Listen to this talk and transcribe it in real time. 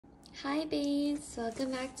Hi babes, welcome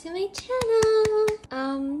back to my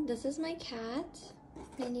channel. This is my cat.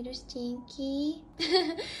 My little Stinky.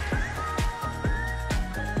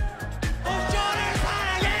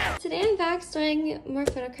 Today I'm back storing more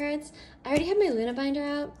photo cards. I already have my Loona binder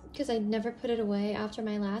out because I never put it away after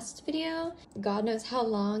my last video. God knows how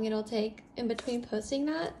long it'll take in between posting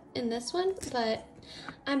that and this one, but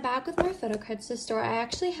I'm back with more photo cards to store. I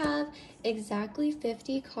actually have exactly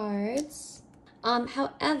 50 cards.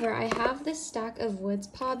 However, I have this stack of woodz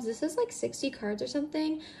pops. This is like 60 cards or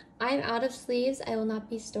something. I'm out of sleeves. I will not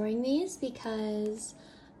be storing these because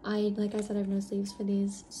like I said, I have no sleeves for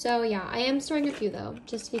these. So yeah, I am storing a few though,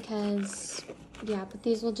 just because, yeah, but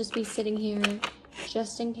these will just be sitting here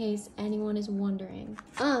just in case anyone is wondering.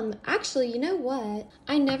 Actually, you know what?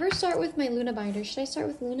 I never start with my Loona binder. Should I start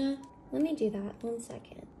with Loona? Let me do that, 1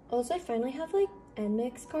 second. Also, I finally have like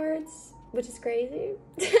nmixx cards, which is crazy.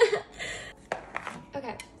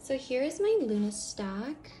 Okay, so here's my Loona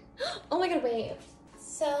stack. Oh my god, wait.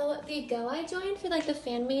 So the Go I joined for like the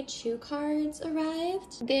fan-made chew cards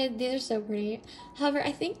arrived. These are so pretty. However,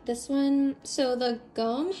 I think this one, so the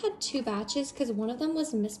Gum had 2 batches because one of them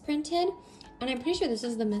was misprinted, and I'm pretty sure this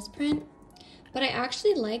is the misprint. But I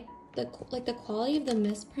actually like the quality of the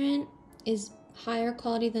misprint is higher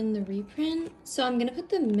quality than the reprint. So I'm gonna put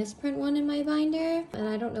the misprint one in my binder, and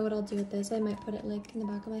I don't know what I'll do with this. I might put it like in the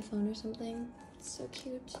back of my phone or something. It's so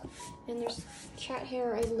cute. And there's cat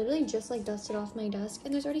hair. I literally just like dusted off my desk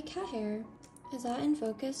and there's already cat hair. Is that in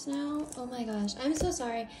focus now? Oh my gosh, I'm so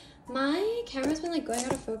sorry. My camera's been like going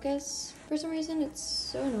out of focus for some reason. It's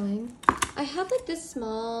so annoying. I have like this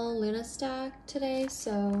small Loona stack today,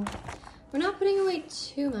 so we're not putting away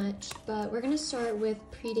too much, but we're gonna start with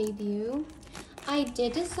pre-debut. I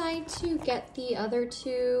did decide to get the other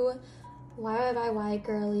 2 wayv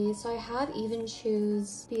girlies, so I have even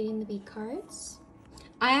choose Beauty and the Beat cards.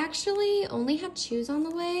 I actually only had choose on the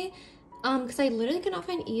way because I literally could not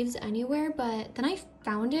find Eve's anywhere, but then I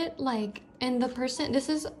found it like, and the person, this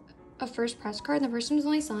is a first press card and the person was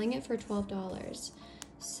only selling it for $12.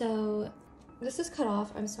 So this is cut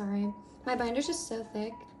off, I'm sorry. My binder's just so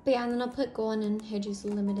thick. But yeah, and then I'll put Golden and Heiju's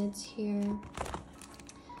limiteds here.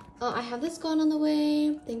 I have this gone on the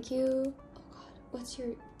way. Thank you. Oh god, what's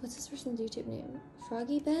this person's YouTube name?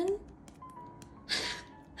 Froggy Ben?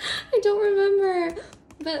 I don't remember,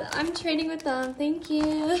 but I'm trading with them. Thank you.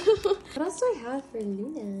 What else do I have for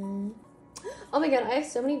Loona? Oh my god, I have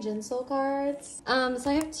so many Jinsol cards. So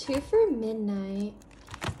I have 2 for midnight.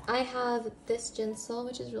 I have this Jinsol,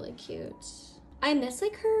 which is really cute. I miss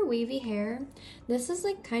like her wavy hair. This is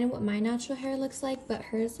like kind of what my natural hair looks like, but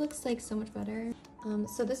hers looks like so much better.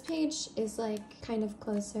 So this page is like kind of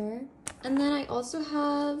closer. And then I also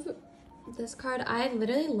have this card. I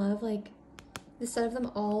literally love like the set of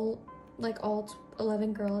them all, like all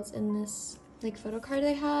 11 girls in this like photo card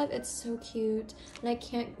they have. It's so cute. And I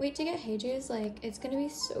can't wait to get Heiju's. Like, it's gonna be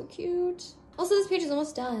so cute. Also, this page is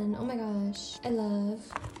almost done. Oh my gosh. I love.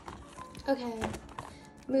 Okay.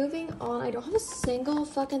 Moving on, I don't have a single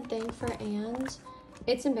fucking thing for and.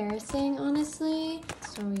 It's embarrassing, honestly.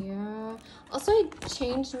 So yeah. Also, I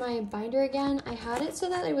changed my binder again. I had it so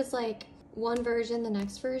that it was like one version, the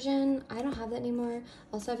next version. I don't have that anymore.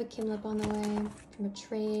 Also, I have a Kim lip on the way from a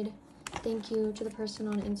trade. Thank you to the person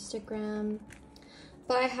on Instagram.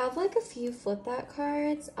 But I have like a few flip that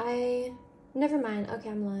cards. Never mind. Okay,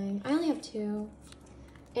 I'm lying. I only have 2.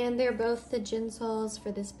 And they're both the Jinsols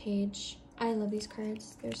for this page. I love these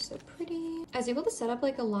cards. They're so pretty. I was able to set up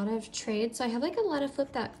like a lot of trades. So I have like a lot of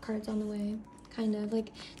flip that cards on the way. Kind of. Like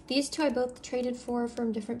these 2 I both traded for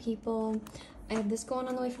from different people. I have this going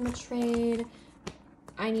on the way from a trade.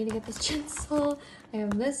 I need to get this Jinsol. I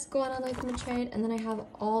have this going on the way from a trade. And then I have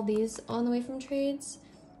all these on the way from trades.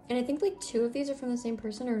 And I think like 2 of these are from the same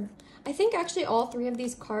person. Or I think actually all 3 of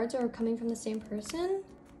these cards are coming from the same person.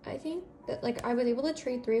 I think that like I was able to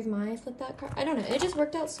trade 3 of my flip that card. I don't know, it just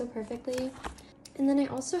worked out so perfectly. And then I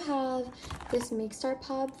also have this Make Star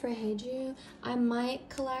Pop for Heiju. I might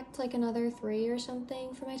collect like another 3 or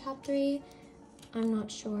something for my top 3. I'm not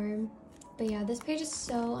sure. But yeah, this page is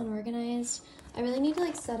so unorganized. I really need to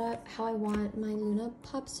like set up how I want my Loona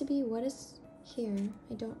pops to be. What is here?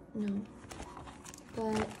 I don't know.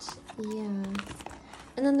 But yeah.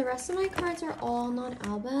 And then the rest of my cards are all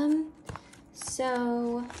non-album.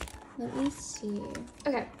 So let me see.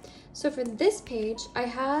 Okay, so for this page, I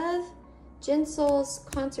have Jinsol's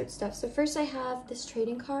concert stuff. So first I have this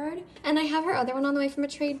trading card, and I have her other one on the way from a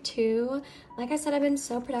trade too. Like I said, I've been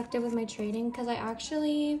so productive with my trading because I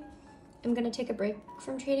actually am gonna take a break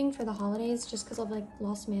from trading for the holidays just because I've like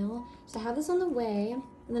lost mail. So I have this on the way,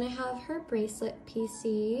 and then I have her bracelet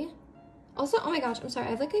PC. Also, oh my gosh, I'm sorry. I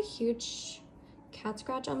have like a huge cat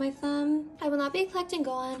scratch on my thumb. I will not be collecting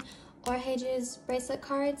Gohan or Heiju's bracelet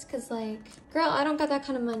cards because, like, girl, I don't got that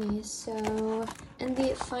kind of money. So, and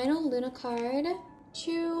the final Loona card,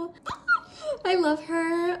 Chu. I love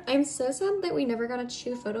her. I'm so sad that we never got a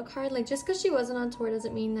Chu photo card. Like, just because she wasn't on tour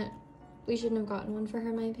doesn't mean that we shouldn't have gotten one for her,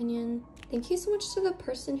 in my opinion. Thank you so much to the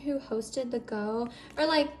person who hosted the go. Or,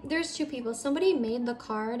 like, there's two people. Somebody made the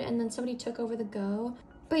card and then somebody took over the go.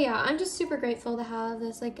 But yeah, I'm just super grateful to have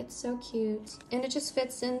this. Like, it's so cute. And it just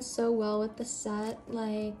fits in so well with the set.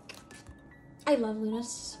 Like, I love Loona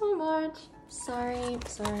so much. Sorry.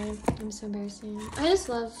 I'm so embarrassing. I just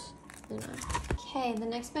love Loona. Okay, the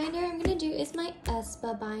next binder I'm gonna do is my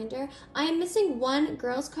aespa binder. I am missing one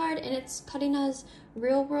girl's card, and it's Karina's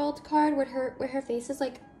real world card where her face is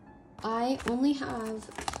like, I only have,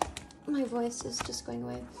 my voice is just going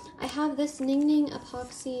away. I have this Ning Ning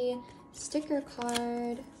epoxy sticker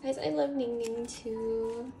card. Guys, I love Ning Ning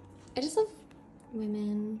too. I just love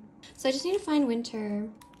women. So I just need to find Winter,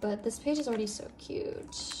 but this page is already so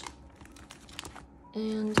cute.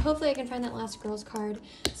 And hopefully I can find that last girl's card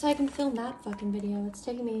so I can film that fucking video. It's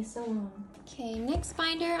taking me so long. Okay, next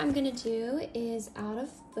binder I'm gonna do is Out of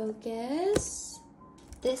Focus.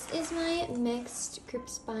 This is my mixed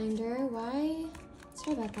groups binder. Why?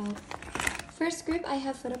 Sorry about that. First group I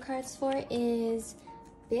have photo cards for is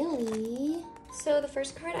Billlie. So the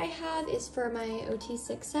first card I have is for my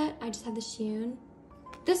OT6 set. I just have the Xion.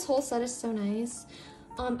 This whole set is so nice.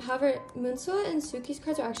 However, Moonsua and Suki's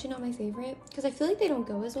cards are actually not my favorite because I feel like they don't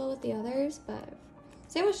go as well with the others, but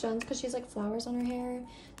same with Shun's because she's like flowers on her hair.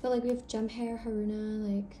 But like we have gem hair,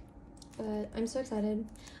 Haruna, like, but I'm so excited.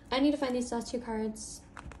 I need to find these last two cards.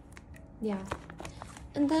 Yeah.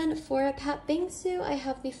 And then for Pat Bingsu, I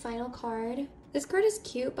have the final card. This card is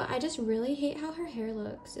cute, but I just really hate how her hair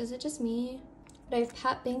looks. Is it just me? But I have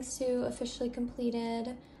Pat Bingsu officially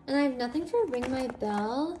completed. And I have nothing for Ring My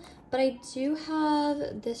Bell, but I do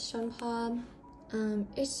have this Shunpa.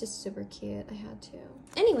 It's just super cute. I had to.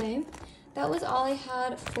 Anyway, that was all I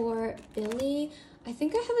had for Billlie. I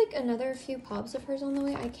think I have like another few pops of hers on the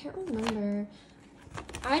way. I can't remember.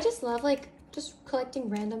 I just love like just collecting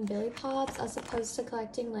random Billlie pops as opposed to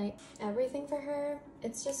collecting like everything for her.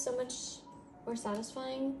 It's just so much more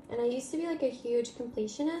satisfying. And I used to be like a huge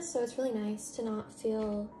completionist, so it's really nice to not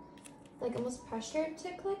feel like almost pressured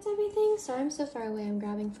to collect everything. So I'm so far away, I'm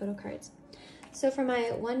grabbing photo cards. So for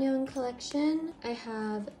my Wonyoung collection, I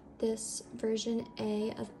have this version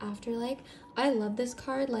A of Afterlife. I love this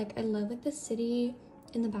card. Like, I love like the city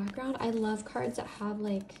in the background. I love cards that have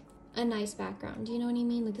like a nice background. Do you know what I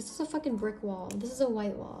mean? Like, this is a fucking brick wall. This is a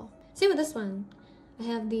white wall. Same with this one. I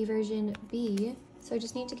have the version B, so I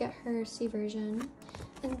just need to get her C version.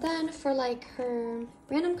 And then for like her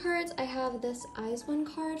random cards, I have this Eyes One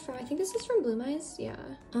card from, I think this is from Bloom Eyes, yeah.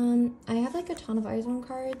 I have like a ton of Eyes One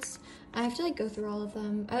cards. I have to like go through all of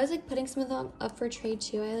them. I was like putting some of them up for trade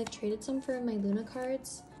too. I like traded some for my Loona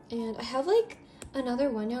cards. And I have like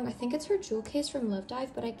another Wonyoung, I think it's her jewel case from Love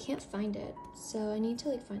Dive, but I can't find it. So I need to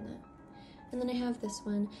like find that. And then I have this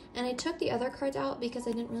one. And I took the other cards out because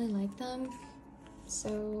I didn't really like them.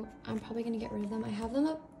 So I'm probably gonna get rid of them. I have them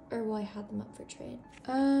up, or well, I had them up for trade.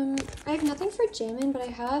 I have nothing for Jamin, but I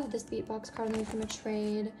have this beatbox card made from a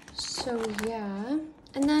trade. So yeah.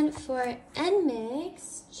 And then for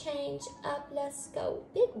nmixx, change up, let's go.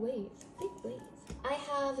 Big wave, big wave. I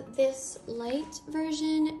have this light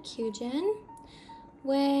version Kyujin,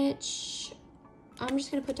 which I'm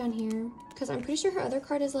just gonna put down here because I'm pretty sure her other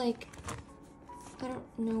card is like, I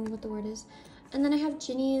don't know what the word is. And then I have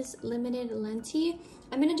Ginny's limited lenti.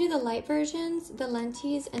 I'm gonna do the light versions, the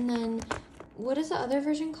lentis, and then what is the other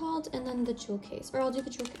version called? And then the jewel case, or I'll do the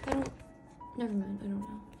jewel case. Never mind, I don't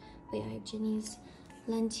know. But yeah, I have Ginny's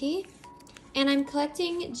lenti. And I'm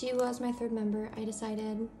collecting Jiwoo as my third member, I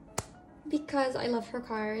decided, because I love her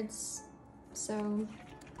cards. So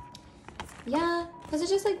yeah, because it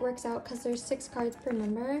just like works out because there's 6 cards per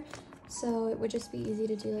member. So it would just be easy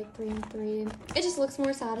to do like 3 and 3. It just looks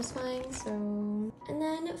more satisfying, so. And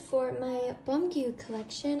then for my Beomgyu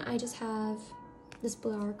collection, I just have this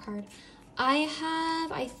Blue Hour card. I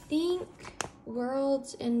have, I think,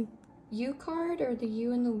 Worlds and U card, or the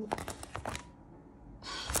U and the,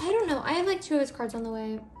 I don't know. I have like 2 of his cards on the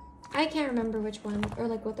way. I can't remember which one, or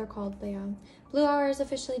like what they're called, but yeah. Blue Hour is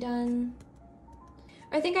officially done.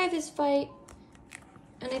 I think I have his fight,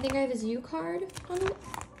 and I think I have his U card on the,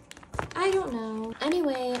 I don't know.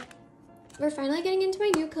 Anyway, we're finally getting into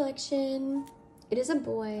my new collection. It is a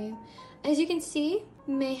boy. As you can see,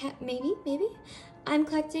 maybe, I'm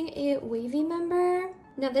collecting a wavy member.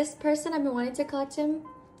 Now this person, I've been wanting to collect him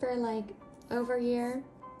for like over a year.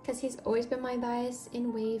 because he's always been my bias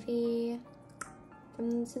in wavy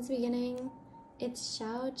since the beginning. It's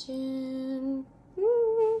Xiaojun.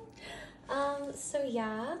 So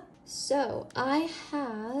yeah. So I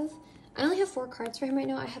only have 4 cards for him right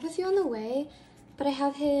now. I have a few on the way, but I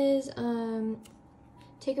have his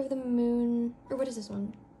Take Over the Moon, or what is this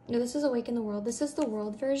one? No, this is Awaken the World. This is the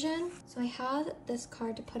world version. So I have this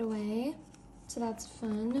card to put away, so that's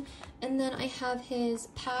fun. And then I have his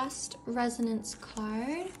Past Resonance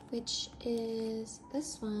card, which is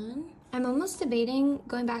this one. I'm almost debating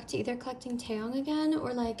going back to either collecting Taeyong again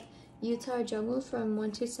or like Yuta or Jungwoo from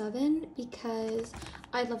 127, because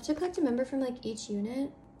I'd love to collect a member from like each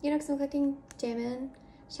unit. You know, because I'm collecting Jaemin,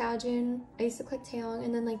 Xiaojun, I used to collect Taeyong,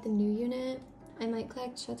 and then like the new unit, I might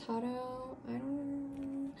collect Shotaro, I don't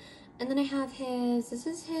know. And then I have this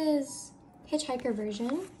is his Hitchhiker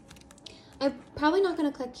version. I'm probably not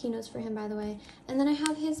going to collect Kinos for him, by the way. And then I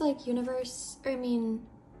have his like SMCU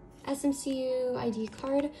ID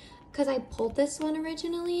card, because I pulled this one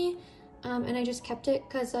originally, and I just kept it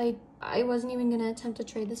because I wasn't even going to attempt to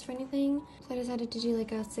trade this for anything. So I decided to do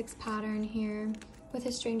like a 6 pattern here with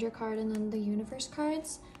his Stranger card and then the Universe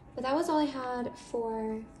cards. But that was all I had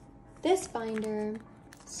for this binder.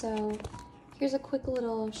 So here's a quick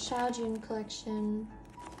little Xiaojun collection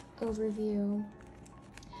overview.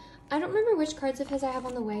 I don't remember which cards of his I have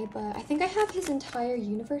on the way, but I think I have his entire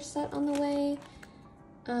Universe set on the way.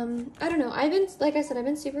 I don't know. Like I said, I've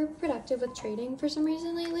been super productive with trading for some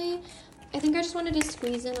reason lately. I think I just wanted to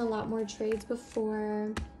squeeze in a lot more trades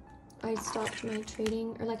before I stopped my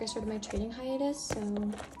trading, or like I started my trading hiatus,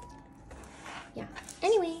 so yeah.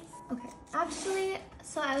 Anyway, okay. Actually,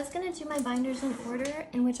 so I was gonna do my binders in order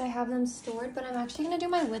in which I have them stored, but I'm actually gonna do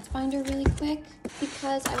my woodz binder really quick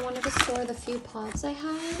because I wanted to store the few pods I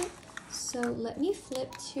had. So let me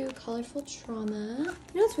flip to Colorful Trauma. You know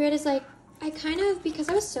what's weird is like, because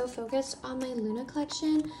I was so focused on my Loona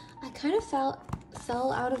collection, I kind of fell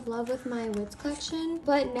out of love with my woodz collection,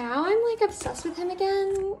 but now I'm like obsessed with him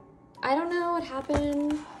again. I don't know what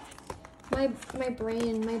happened. My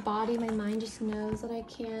brain, my body, my mind just knows that I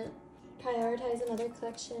can't prioritize another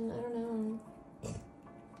collection. I don't know.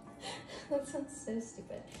 That sounds so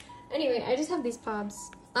stupid. Anyway, I just have these pobs.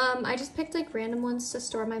 I just picked like random ones to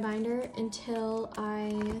store my binder until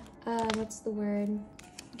I,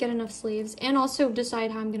 get enough sleeves, and also decide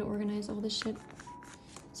how I'm gonna organize all this shit.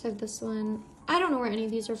 So I have this one. I don't know where any of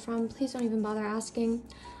these are from. Please don't even bother asking.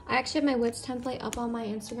 I actually have my woodz template up on my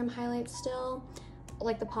Instagram highlights still,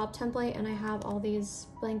 like the pop template, and I have all these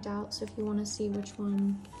blanked out, so if you want to see which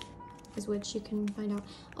one is which, you can find out.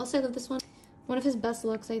 Also, I love this one. One of his best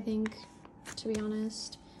looks, I think, to be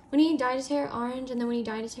honest. When he dyed his hair orange, and then when he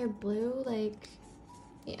dyed his hair blue, like,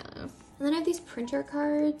 yeah. And then I have these printer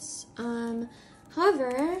cards.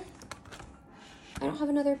 However, I don't have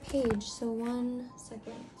another page, so 1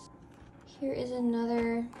 second. Here is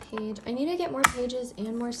another page. I need to get more pages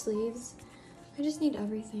and more sleeves. I just need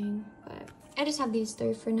everything, but I just have these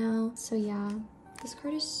 3 for now. So yeah, this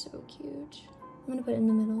card is so cute. I'm gonna put it in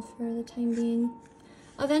the middle for the time being.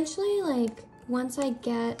 Eventually, like, once I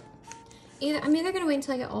get, I'm either gonna wait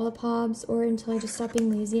until I get all the pobs or until I just stop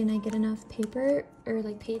being lazy and I get enough paper or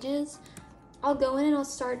like pages. I'll go in and I'll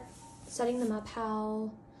start setting them up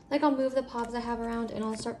how, like, I'll move the pobs I have around and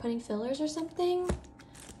I'll start putting fillers or something.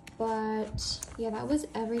 But yeah, that was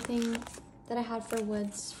everything that I had for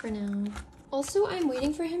woodz for now. Also, I'm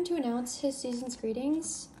waiting for him to announce his season's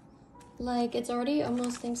greetings. Like, it's already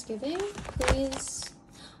almost Thanksgiving. Please.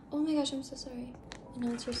 Oh my gosh, I'm so sorry.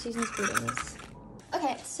 Announce your season's greetings.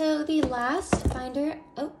 Okay, so the last binder,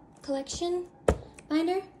 collection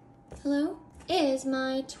binder, hello, is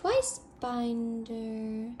my Twice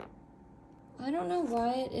binder. I don't know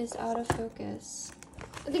why it is out of focus.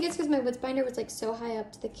 I think it's because my woodz binder was like so high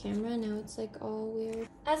up to the camera. Now it's like all weird.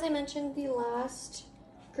 As I mentioned, the last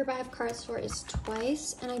group I have cards for is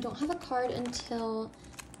Twice, and I don't have a card until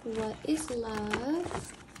What Is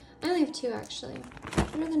Love. I only have 2 actually.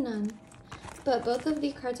 Better than none. But both of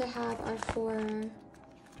the cards I have are for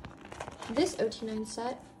this OT9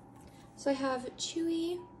 set. So I have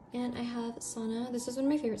Chewy and I have Sana. This is one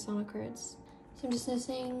of my favorite Sana cards. So I'm just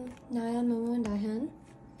missing Naya, Momo, and Dahyun.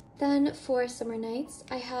 Then for Summer Nights,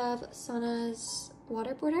 I have Sana's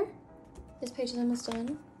water border. This page is almost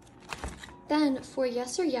done. Then for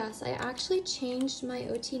Yes or Yes, I actually changed my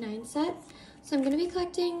OT9 set. So I'm going to be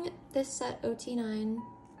collecting this set OT9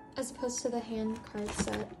 as opposed to the hand card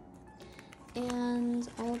set. And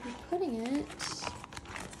I will be putting it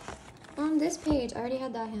on this page. I already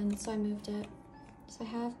had that hand, so I moved it. So I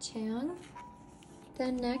have Chaeyoung.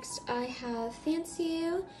 Then next I have Fancy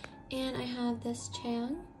You, and I have this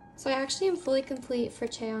Chaeyoung. So I actually am fully complete for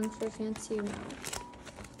Chaeyoung for Fancy Round,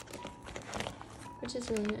 which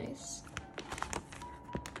is really nice.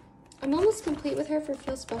 I'm almost complete with her for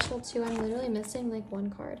Feel Special too. I'm literally missing like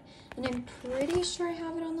one card. And I'm pretty sure I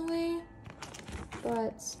have it on the way.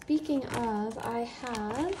 But speaking of, I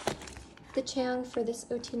have the Chaeyoung for this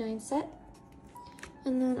OT9 set.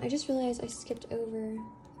 And then I just realized I skipped over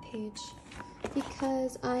a page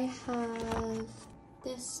because I have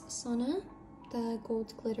this sorta, the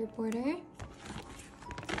gold glitter border.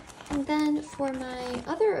 And then for my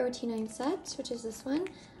other OT9 set, which is this one,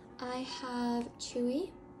 I have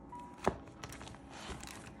Chewy.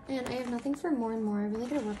 And I have nothing for More and More. I really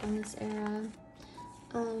gotta work on this era.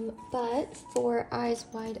 But for Eyes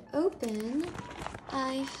Wide Open,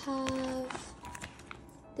 I have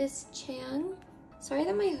this Chaeyoung. Sorry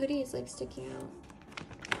that my hoodie is like sticking out.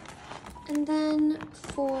 And then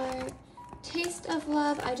for Taste of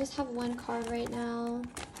Love, I just have one card right now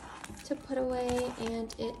to put away,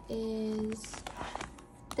 and it is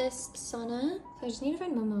this sorta. So I just need to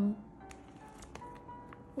find Momo.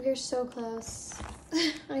 We are so close.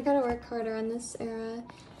 I gotta work harder on this era.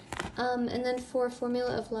 And then for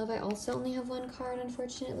Formula of Love, I also only have one card,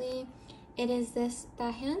 unfortunately. It is this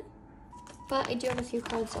Dahyun. But I do have a few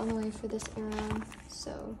cards on the way for this era,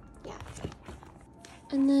 so yeah.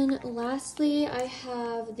 And then lastly, I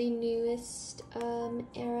have the newest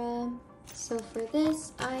era. So for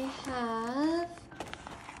this, I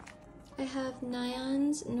have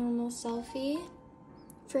Nayeon's Normal Selfie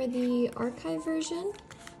for the archive version.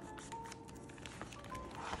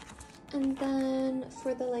 And then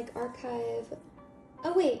for the like archive,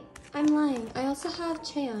 oh wait, I'm lying. I also have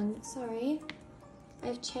Chaeyoung, sorry. I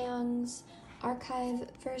have Chaeyoung's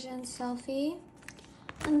archive version Selfie.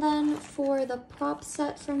 And then for the prop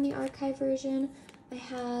set from the archive version, I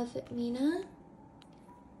have Mina.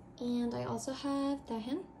 And I also have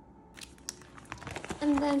Dahyun.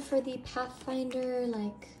 And then for the Pathfinder,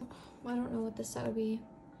 like, I don't know what this set would be.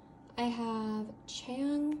 I have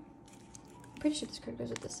Chaeyoung. I'm pretty sure this card goes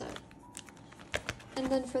with this set. And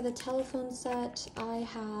then for the telephone set, I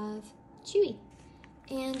have Chewy.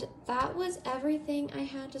 And that was everything I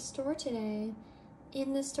had to store today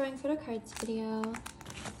in this storing photo cards video.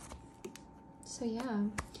 So yeah.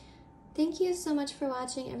 Thank you so much for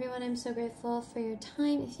watching, everyone. I'm so grateful for your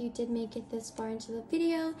time. If you did make it this far into the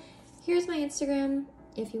video, here's my Instagram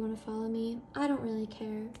if you want to follow me. I don't really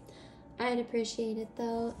care. I'd appreciate it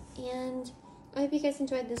though. And I hope you guys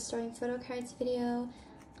enjoyed this storing photo cards video.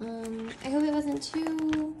 I hope it wasn't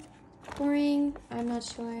too boring. I'm not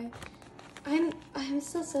sure. I'm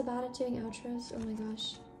still so bad at doing outros. Oh my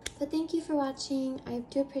gosh. But thank you for watching. I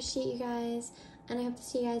do appreciate you guys, and I hope to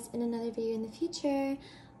see you guys in another video in the future.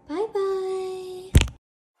 Bye bye.